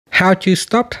how to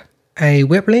stop a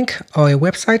web link or a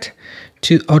website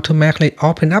to automatically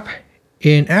open up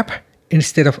an app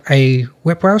instead of a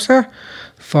web browser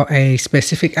for a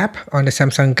specific app on the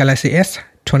Samsung Galaxy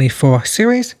S24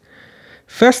 series.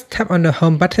 First, tap on the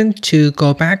home button to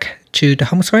go back to the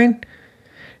home screen.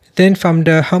 Then from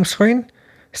the home screen,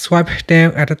 swipe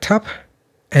down at the top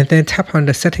and then tap on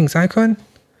the settings icon.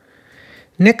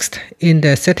 Next, in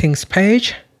the settings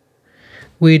page,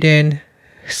 we then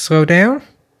scroll down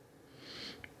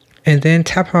and then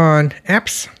tap on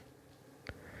apps.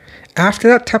 After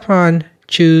that, tap on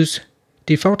choose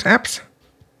default apps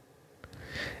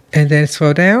and then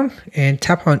scroll down and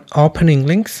tap on opening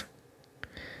links.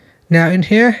 Now in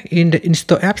here, in the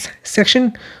install apps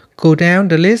section, go down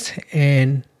the list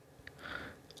and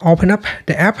open up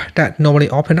the app that normally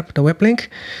open up the web link.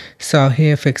 So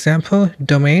here, for example,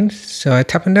 domain. So I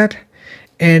tap on that.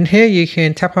 And here you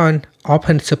can tap on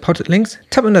open supported links.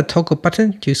 Tap on the toggle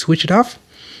button to switch it off.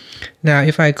 Now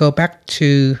if I go back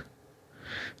to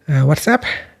WhatsApp,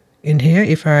 in here,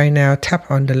 if I now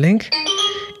tap on the link,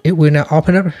 it will now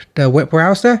open up the web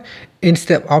browser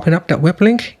instead of open up the web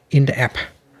link in the app.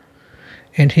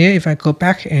 And here, if I go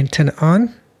back and turn it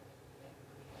on,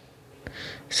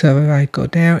 so if I go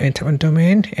down and tap on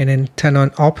domain and then turn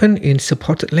on open in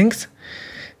supported links,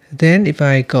 then if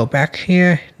I go back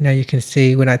here, now you can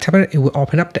see when I tap on it, it will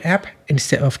open up the app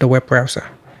instead of the web browser.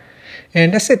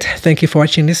 And that's it. Thank you for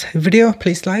watching this video.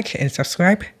 Please like and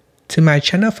subscribe to my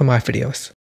channel for more videos.